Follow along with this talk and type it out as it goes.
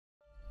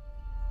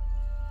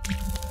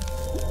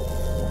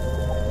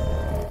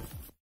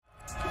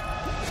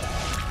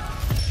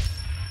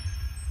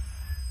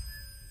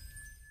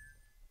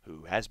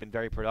has been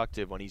very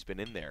productive when he's been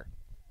in there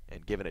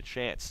and given a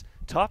chance.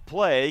 Tough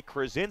play.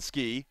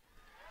 Krasinski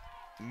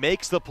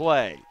makes the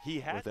play.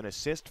 He had with an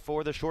assist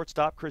for the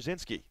shortstop,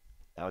 Krasinski.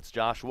 Now it's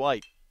Josh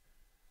White.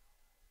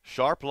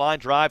 Sharp line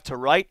drive to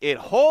right. It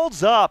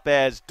holds up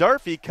as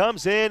Durfee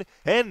comes in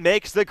and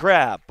makes the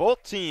grab.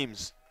 Both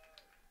teams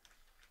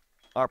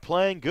are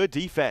playing good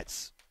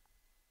defense.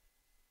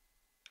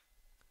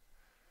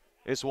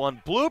 This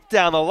one blooped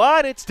down the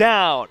line. It's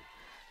down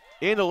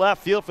into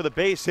left field for the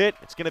base hit.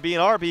 It's going to be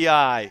an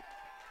RBI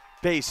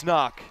base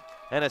knock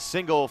and a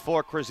single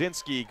for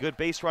Krasinski. Good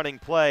base running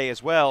play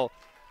as well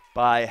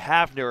by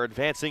Havner,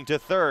 advancing to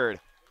third.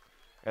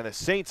 And the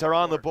Saints are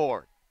on the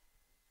board.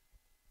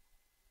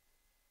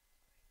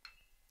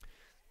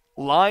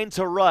 Line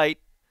to right,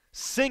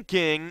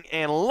 sinking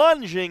and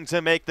lunging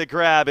to make the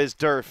grab is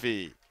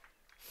Durfee.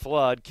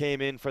 Flood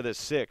came in for the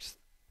sixth.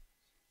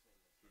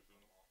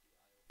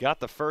 Got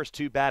the first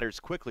two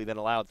batters quickly, then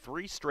allowed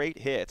 3 straight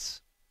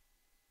hits.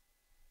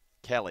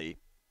 Kelly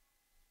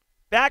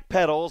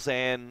backpedals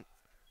and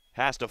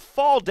has to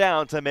fall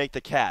down to make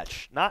the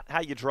catch. Not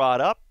how you draw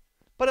it up,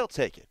 but he'll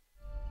take it.